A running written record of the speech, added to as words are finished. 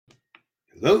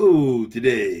Hello,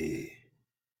 today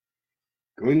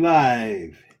going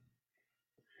live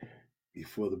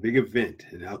before the big event,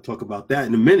 and I'll talk about that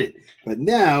in a minute. But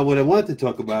now, what I want to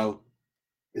talk about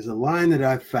is a line that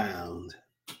I found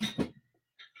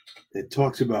that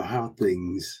talks about how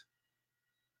things.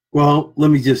 Well,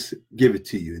 let me just give it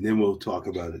to you, and then we'll talk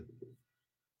about it. It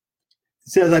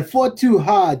says, "I fought too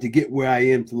hard to get where I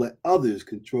am to let others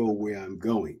control where I'm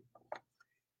going."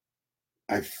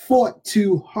 I fought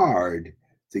too hard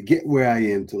to get where I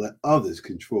am to let others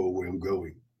control where I'm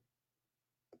going.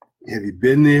 Have you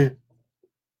been there?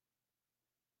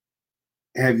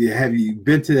 Have you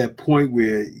been to that point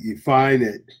where you find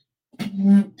that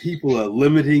people are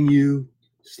limiting you,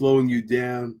 slowing you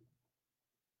down?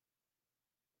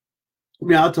 I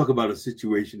mean, I'll talk about a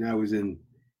situation I was in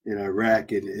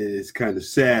Iraq, and it's kind of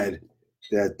sad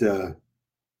that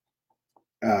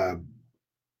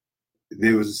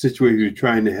there was a situation we were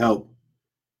trying to help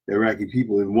the Iraqi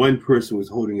people, and one person was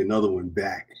holding another one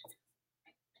back.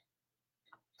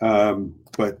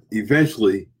 But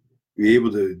eventually, we were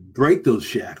able to break those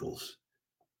shackles,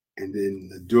 and then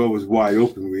the door was wide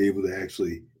open. We were able to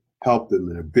actually help them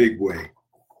in a big way.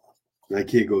 And I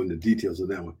can't go into details on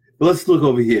that one. But let's look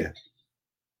over here.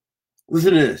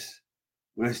 Listen to this.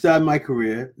 When I started my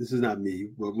career, this is not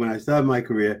me, but when I started my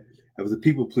career, I was a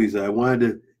people pleaser. I wanted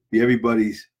to be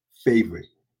everybody's favorite,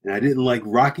 and I didn't like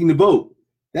rocking the boat.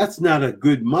 That's not a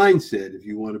good mindset if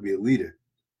you want to be a leader.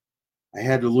 I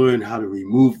had to learn how to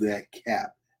remove that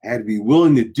cap. I had to be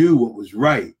willing to do what was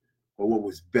right or what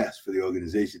was best for the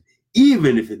organization,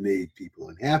 even if it made people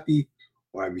unhappy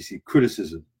or I received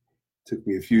criticism. It took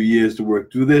me a few years to work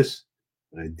through this,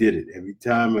 and I did it. Every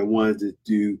time I wanted to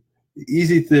do the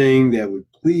easy thing that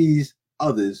would please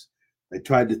others, I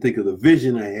tried to think of the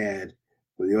vision I had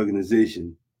for the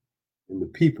organization and the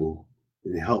people,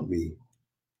 and it helped me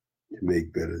to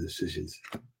make better decisions.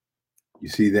 You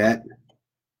see that?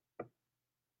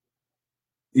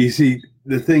 You see,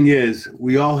 the thing is,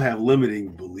 we all have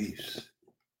limiting beliefs.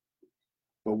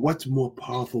 But what's more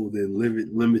powerful than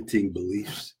limiting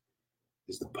beliefs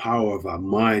is the power of our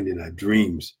mind and our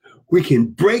dreams. We can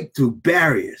break through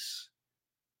barriers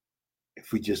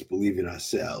if we just believe in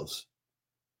ourselves.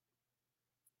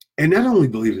 And not only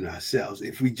believe in ourselves,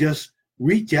 if we just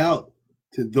reach out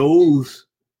to those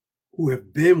who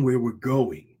have been where we're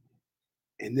going,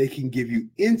 and they can give you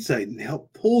insight and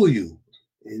help pull you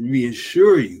and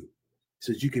reassure you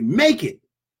so that you can make it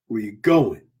where you're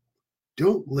going.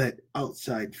 Don't let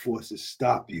outside forces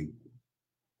stop you.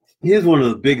 Here's one of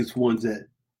the biggest ones that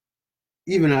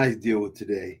even I deal with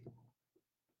today.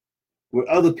 What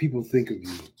other people think of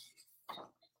you.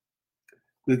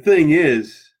 The thing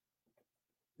is,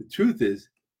 the truth is,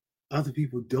 other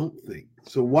people don't think.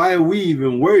 So why are we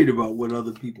even worried about what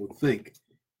other people think?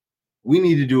 We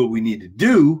need to do what we need to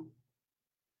do.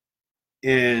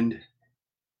 And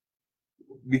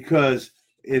because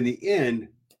in the end,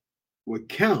 what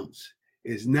counts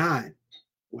is not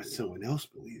what someone else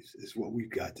believes, it's what we've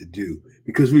got to do.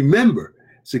 Because remember,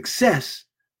 success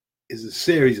is a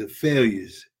series of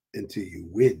failures until you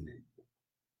win.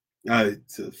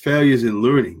 It's failures in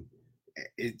learning.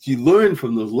 You learn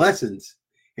from those lessons,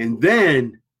 and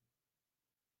then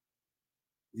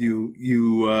you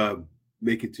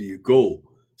make it to your goal.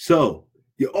 So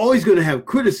you're always going to have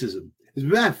criticism. As a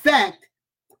matter of fact,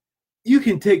 you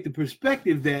can take the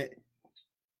perspective that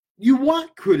you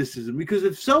want criticism, because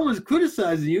if someone's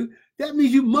criticizing you, that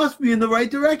means you must be in the right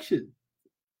direction.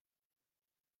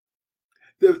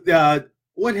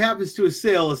 What happens to a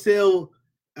sail? A sail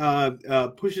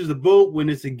pushes the boat when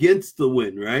it's against the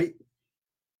wind, right?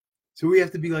 So we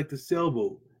have to be like the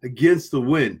sailboat, against the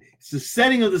wind. It's the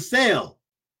setting of the sail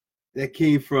that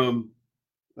came from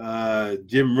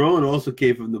Jim Rohn, also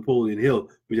came from Napoleon Hill,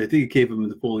 which I think it came from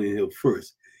Napoleon Hill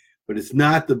first. But it's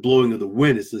not the blowing of the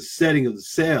wind, it's the setting of the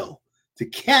sail to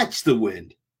catch the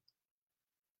wind.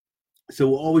 So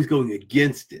we're always going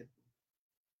against it.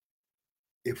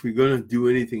 If we're going to do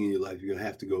anything in your life, you're going to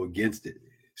have to go against it.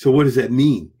 So what does that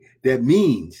mean? That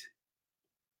means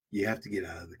you have to get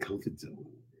out of the comfort zone.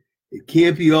 It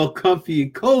can't be all comfy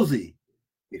and cozy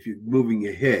if you're moving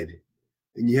ahead.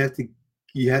 And you have to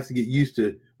get used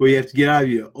to, well, you have to get out of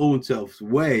your own self's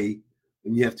way,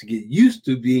 and you have to get used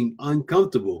to being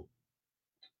uncomfortable.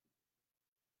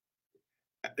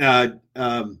 Starting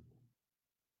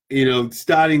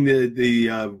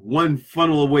the one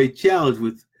funnel away challenge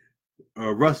with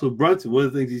Russell Brunson, one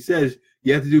of the things he says,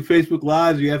 you have to do Facebook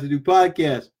Lives, you have to do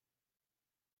podcasts.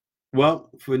 Well,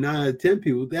 for 9 out of 10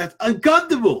 people, that's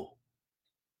uncomfortable.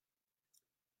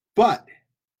 But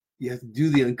you have to do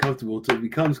the uncomfortable until it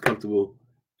becomes comfortable,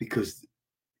 because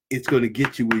it's going to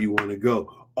get you where you want to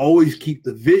go. Always keep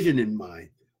the vision in mind.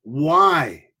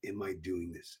 Why am I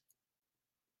doing this?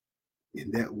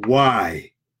 And that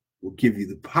why will give you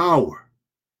the power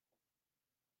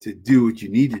to do what you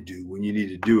need to do when you need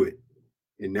to do it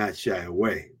and not shy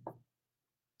away.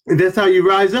 And that's how you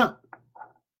rise up.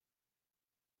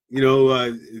 You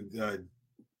know,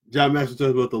 John Maxwell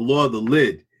talks about the law of the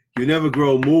lid. You never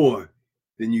grow more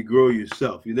than you grow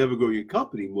yourself. You never grow your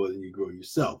company more than you grow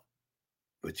yourself.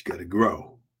 But you got to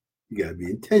grow. You got to be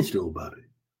intentional about it.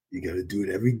 You got to do it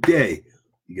every day.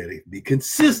 You got to be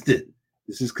consistent.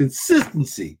 This is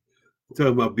consistency. I'm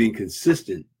talking about being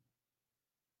consistent.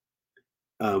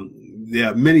 There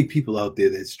are many people out there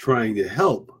that's trying to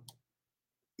help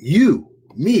you,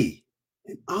 me,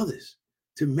 and others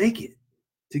to make it,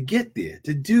 to get there,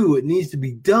 to do what needs to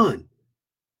be done.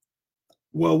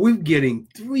 Well, we're getting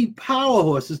 3 power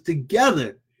horses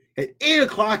together at 8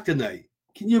 o'clock tonight.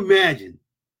 Can you imagine?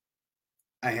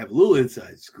 I have a little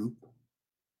inside scoop.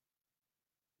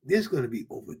 There's going to be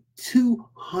over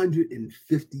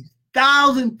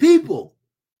 250,000 people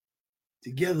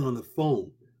together on the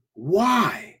phone.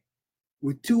 Why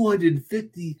would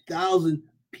 250,000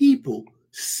 people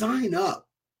sign up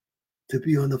to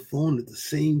be on the phone at the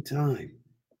same time?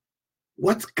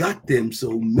 What's got them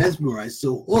so mesmerized,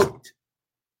 so hooked?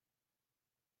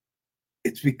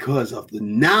 It's because of the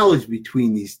knowledge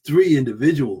between these 3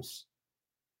 individuals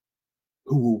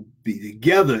who will be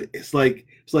together. It's like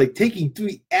taking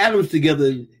 3 atoms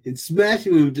together and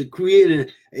smashing them to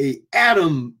create a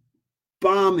atom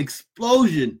bomb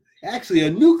explosion, actually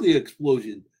a nuclear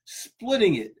explosion,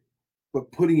 splitting it,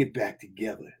 but putting it back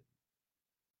together.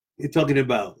 You're talking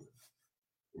about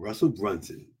Russell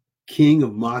Brunson, king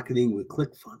of marketing with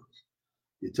ClickFunnels.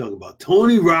 You're talking about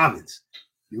Tony Robbins,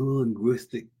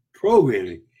 neurolinguistic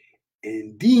programming,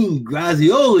 and Dean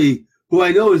Graziosi, who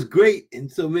I know is great in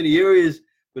so many areas,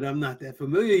 but I'm not that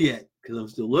familiar yet because I'm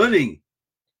still learning.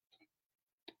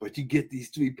 But you get these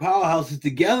 3 powerhouses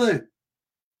together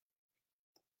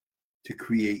to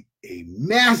create a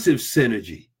massive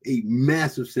synergy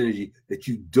that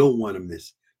you don't want to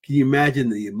miss. Can you imagine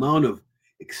the amount of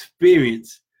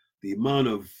experience, the amount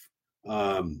of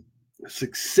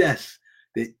success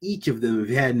that each of them have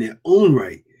had in their own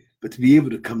right, but to be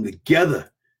able to come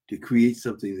together to create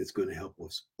something that's going to help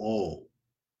us all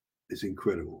is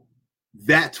incredible.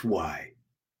 That's why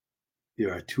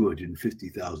there are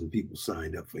 250,000 people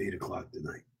signed up for 8 o'clock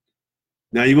tonight.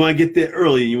 Now, you want to get there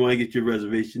early and you want to get your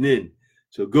reservation in.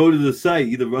 So go to the site,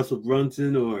 either Russell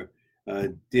Brunson or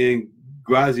Dean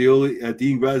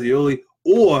Graziosi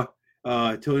or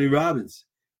Tony Robbins.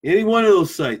 Any one of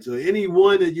those sites or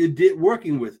anyone that you're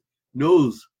working with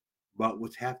knows about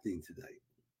what's happening tonight.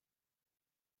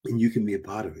 And you can be a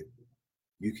part of it.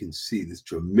 You can see this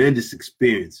tremendous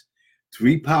experience.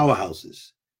 3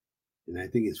 powerhouses. And I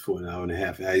think it's for an hour and a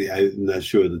half. I'm not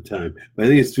sure of the time. But I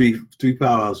think it's three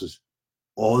powerhouses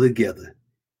all together.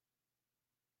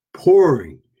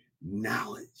 Pouring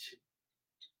knowledge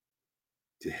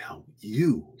to help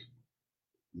you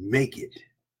make it.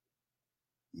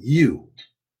 You,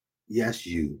 yes,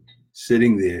 you,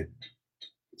 sitting there,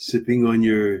 sipping on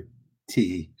your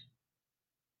tea,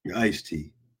 your iced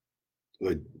tea.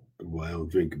 Well, I don't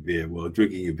drink a beer. Well,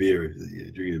 drinking a beer,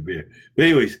 drinking a beer. But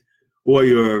anyways, or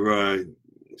your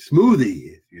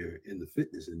smoothie if you're in the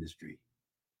fitness industry,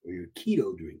 or your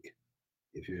keto drink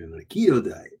if you're on a keto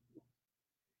diet.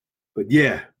 But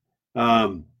yeah,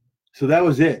 so that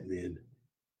was it, man.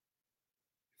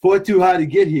 Fought too hard to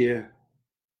get here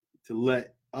to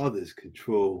let others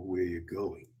control where you're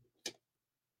going.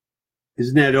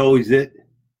 Isn't that always it?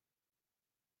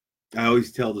 I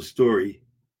always tell the story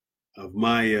of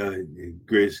my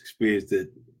greatest experience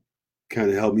that kind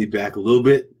of held me back a little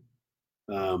bit.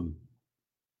 I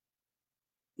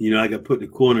got put in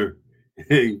the corner.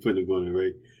 You put in the corner,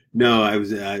 right? No, I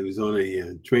was on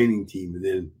a training team, and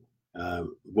then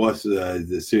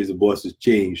the series of bosses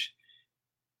changed,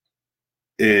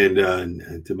 and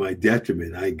to my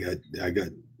detriment, I got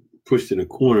pushed in a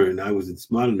corner, and I wasn't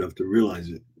smart enough to realize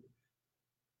it,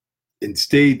 and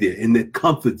stayed there in the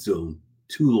comfort zone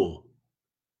too long.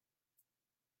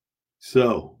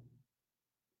 So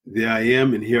there I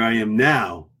am, and here I am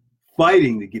now,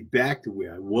 fighting to get back to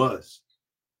where I was.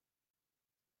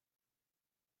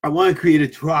 I want to create a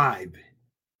tribe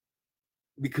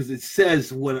because it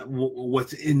says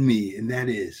what's in me, and that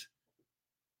is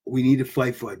we need to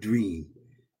fight for our dream.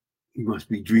 We must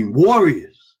be dream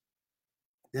warriors.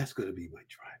 That's going to be my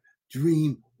tribe.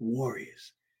 Dream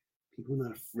warriors. People are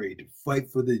not afraid to fight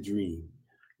for their dream.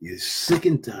 You're sick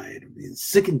and tired of being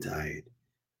sick and tired.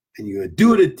 And you're going to do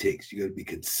what it takes. You're going to be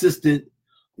consistent.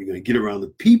 You're going to get around the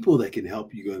people that can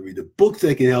help you. You're going to read the books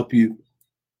that can help you.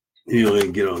 You're going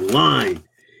to get online.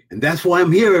 And that's why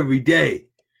I'm here every day,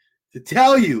 to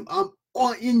tell you I'm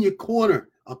in your corner.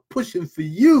 I'm pushing for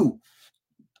you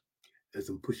as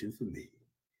I'm pushing for me.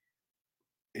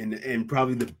 And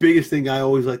probably the biggest thing I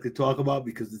always like to talk about,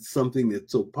 because it's something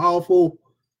that's so powerful,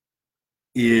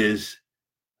 is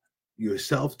your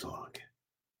self-talk.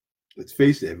 Let's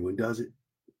face it, everyone does it.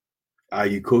 Are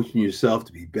you coaching yourself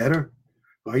to be better?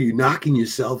 Or are you knocking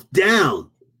yourself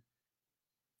down?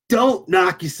 Don't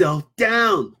knock yourself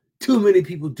down. Too many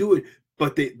people do it,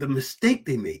 but the mistake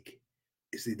they make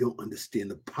is they don't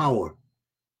understand the power.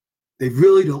 They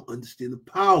really don't understand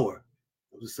the power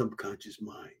of the subconscious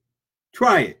mind.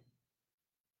 Try it.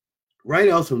 Write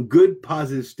out some good,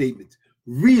 positive statements.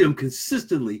 Read them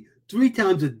consistently 3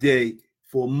 times a day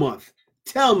for a month.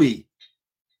 Tell me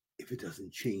if it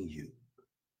doesn't change you.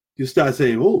 You'll start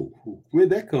saying, oh, where'd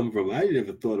that come from? I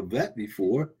never thought of that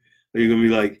before. Or you're going to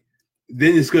be like,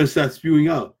 then it's going to start spewing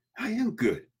out, I am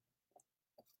good.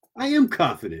 I am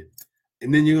confident.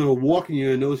 And then you're going to walk and you're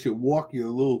going to notice you're a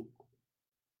little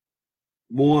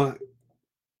more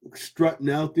strutting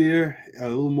out there, a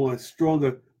little more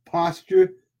stronger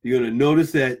posture. You're going to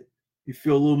notice that you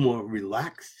feel a little more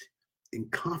relaxed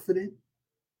and confident.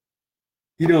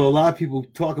 You know, a lot of people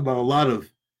talk about a lot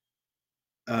of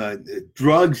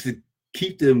drugs to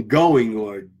keep them going,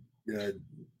 or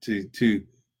to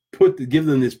give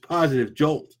them this positive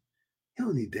jolt. You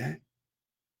don't need that.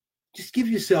 Just give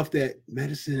yourself that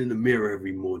medicine in the mirror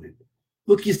every morning.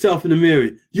 Look yourself in the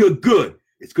mirror. You're good.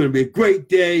 It's going to be a great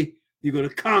day. You're going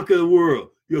to conquer the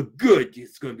world. You're good.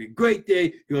 It's going to be a great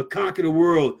day. You're going to conquer the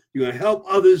world. You're going to help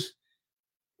others.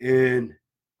 And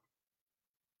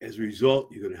as a result,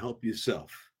 you're going to help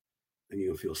yourself. And you're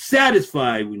going to feel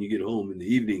satisfied when you get home in the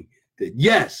evening that,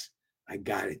 yes, I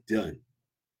got it done.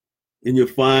 And you'll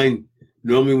find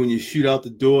normally when you shoot out the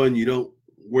door and you don't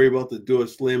worry about the door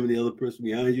slamming the other person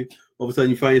behind you, all of a sudden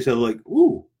you find yourself like,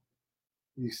 ooh,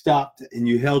 you stopped and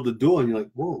you held the door and you're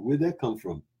like, whoa, where'd that come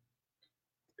from?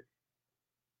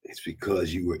 It's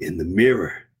because you were in the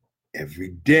mirror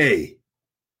every day,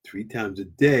 3 times a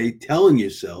day, telling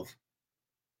yourself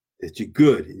that you're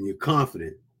good and you're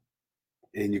confident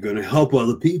and you're going to help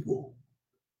other people.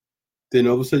 Then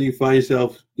all of a sudden you find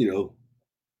yourself,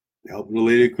 helping a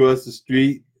lady across the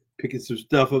street, picking some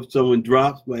stuff up someone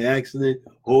drops by accident,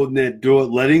 holding that door,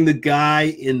 letting the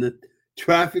guy in the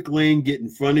traffic lane get in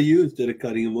front of you instead of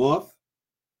cutting him off.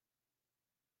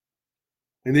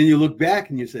 And then you look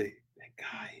back and you say, that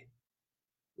guy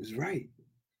was right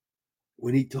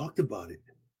when he talked about it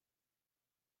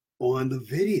on the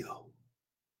video.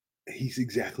 He's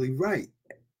exactly right.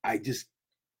 I just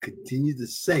continue to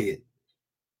say it.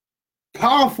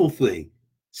 Powerful thing.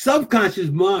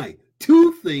 Subconscious mind.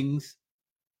 2 things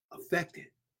affect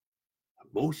it.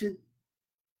 Emotion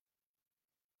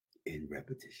and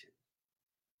repetition.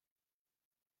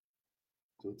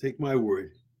 Don't take my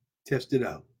word. Test it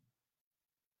out.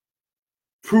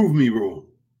 Prove me wrong.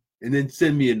 And then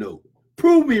send me a note.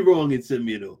 Prove me wrong and send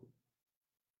me a note.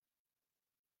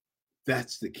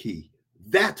 That's the key.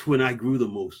 That's when I grew the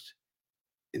most.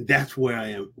 And that's where I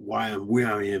am, why I'm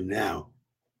where I am now.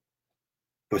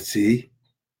 But see,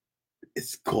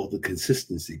 it's called the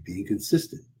consistency, being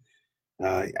consistent.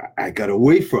 I got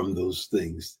away from those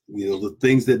things, the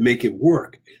things that make it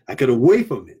work. I got away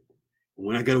from it. And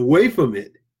when I got away from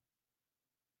it,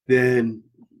 then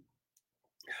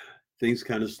things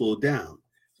kind of slowed down.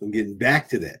 So I'm getting back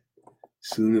to that.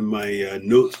 Soon my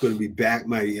note's going to be back.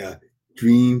 My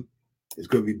dream is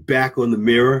going to be back on the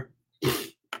mirror.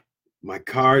 My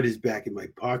card is back in my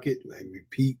pocket. I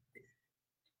repeat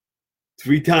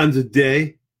 3 times a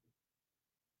day.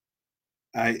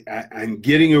 I'm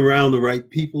getting around the right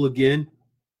people again.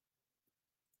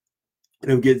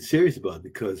 And I'm getting serious about it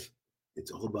because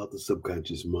it's all about the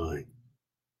subconscious mind.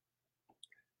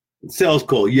 Sales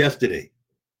call yesterday.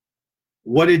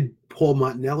 What did Paul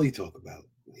Martinelli talk about?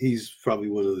 He's probably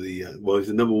one of the, he's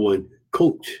the number 1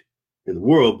 coach in the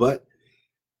world, but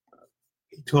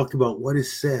he talked about what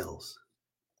is sales?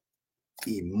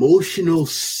 Emotional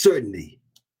certainty.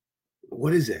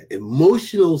 What is that?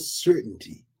 Emotional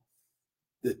certainty.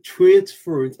 The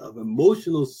transference of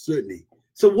emotional certainty.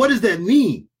 So what does that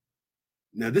mean?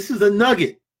 Now, this is a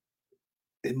nugget.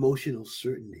 Emotional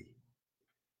certainty.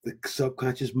 The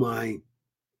subconscious mind,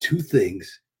 2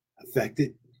 things affect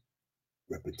it: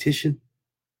 repetition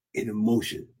and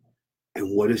emotion.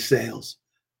 And what is sales?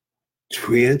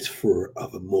 Transfer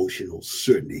of emotional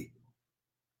certainty.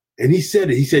 And he said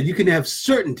it. He said, you can have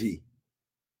certainty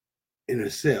in a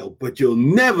sale, but you'll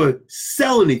never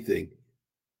sell anything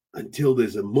until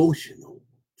there's emotional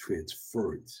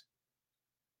transference.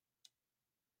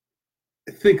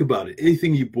 Think about it.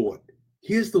 Anything you bought.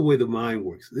 Here's the way the mind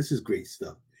works. This is great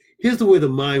stuff. Here's the way the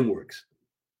mind works.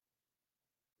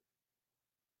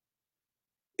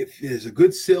 If there's a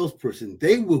good salesperson,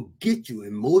 they will get you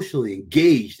emotionally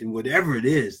engaged in whatever it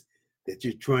is that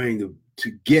you're trying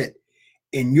to get.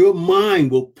 And your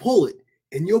mind will pull it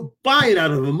and you'll buy it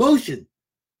out of emotion.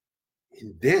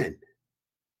 And then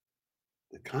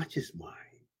the conscious mind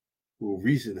will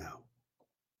reason out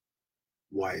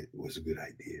why it was a good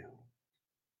idea.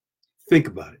 Think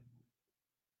about it.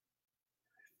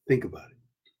 Think about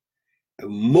it.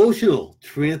 Emotional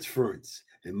transference,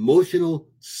 emotional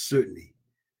certainty.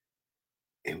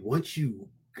 And once you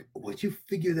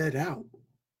figure that out,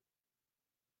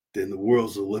 then the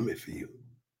world's the limit for you.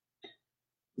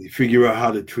 You figure out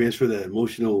how to transfer that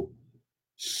emotional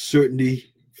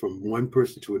certainty from one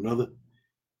person to another,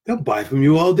 they'll buy from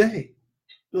you all day.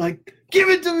 They're like, give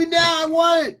it to me now, I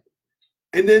want it.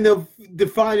 And then they'll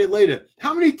define it later.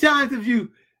 How many times have you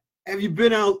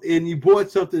been out and you bought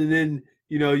something and then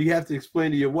you have to explain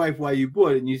to your wife why you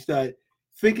bought it, and you start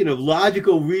thinking of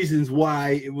logical reasons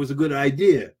why it was a good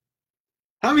idea?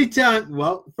 How many times,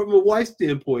 well, from a wife's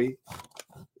standpoint,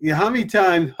 how many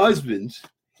times, husbands,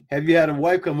 have you had a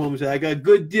wife come home and say, I got a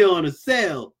good deal on a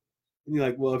sale? And you're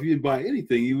like, well, if you didn't buy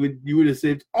anything, you would have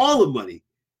saved all the money.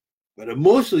 But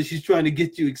emotionally, she's trying to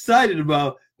get you excited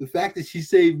about the fact that she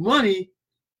saved money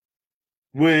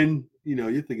when,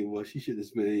 you're thinking, well, she shouldn't have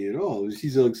spent any at all.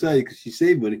 She's so excited because she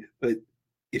saved money. But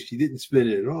if she didn't spend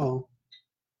it at all.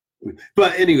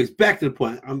 But anyways, back to the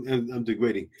point. I'm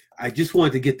degrading. I just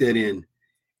wanted to get that in.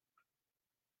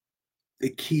 The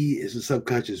key is the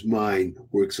subconscious mind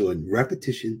works on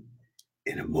repetition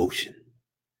and emotion.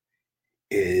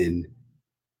 And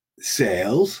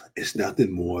sales is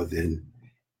nothing more than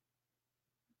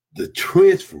the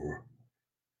transfer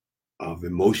of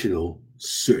emotional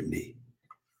certainty.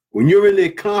 When you're in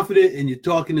there confident and you're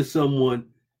talking to someone,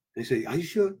 they say, are you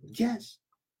sure? Yes.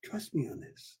 Trust me on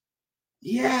this.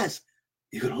 Yes.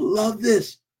 You're going to love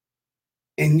this.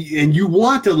 And you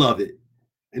want to love it.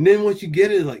 And then once you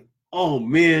get it, it's like, oh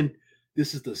man,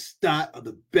 this is the start of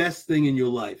the best thing in your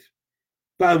life.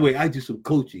 By the way, I do some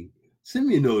coaching. Send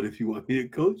me a note if you want me to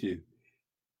coach you.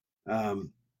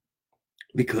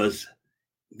 Because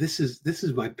this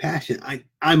is my passion.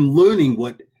 I'm learning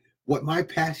what my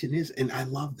passion is, and I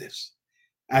love this.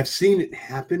 I've seen it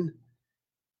happen,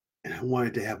 and I want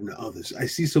it to happen to others. I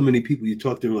see so many people, you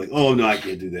talk to them like, oh no, I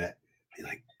can't do that. You're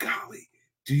like, golly,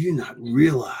 do you not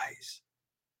realize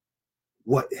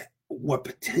what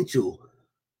potential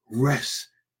rests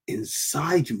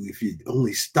inside you if you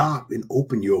only stop and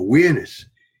open your awareness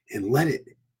and let it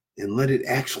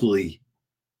actually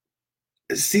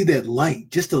see that light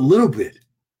just a little bit.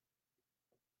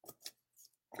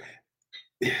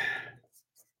 I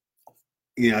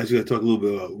was going to talk a little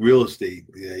bit about real estate.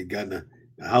 I got in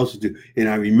a house to do, and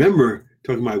I remember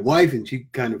talking to my wife, and she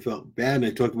kind of felt bad. And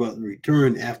I talked about the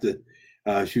return after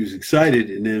she was excited,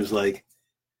 and it was like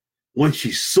once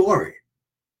she saw it,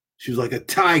 she was like a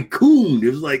tycoon. It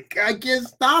was like, I can't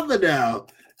stop it now.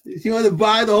 She wanted to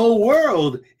buy the whole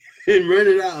world and rent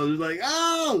it out. It was like,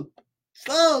 oh,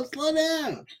 slow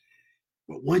down.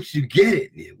 But once you get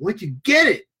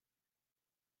it,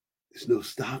 there's no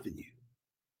stopping you.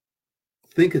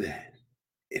 Think of that.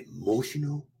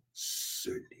 Emotional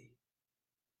certainty.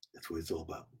 That's what it's all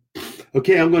about.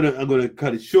 Okay, I'm gonna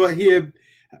cut it short here.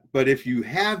 But if you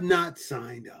have not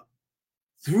signed up,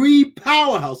 3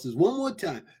 powerhouses, one more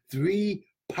time, 3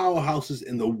 powerhouses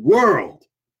in the world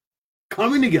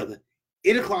coming together,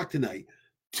 8 o'clock tonight.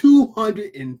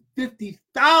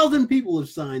 250,000 people have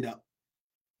signed up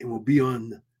and will be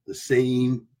on the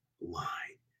same line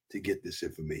to get this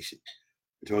information.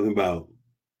 We're talking about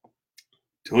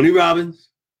Tony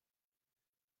Robbins,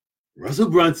 Russell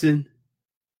Brunson,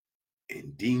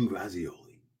 and Dean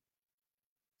Graziosi.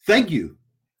 Thank you.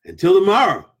 Until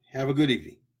tomorrow, have a good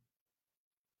evening.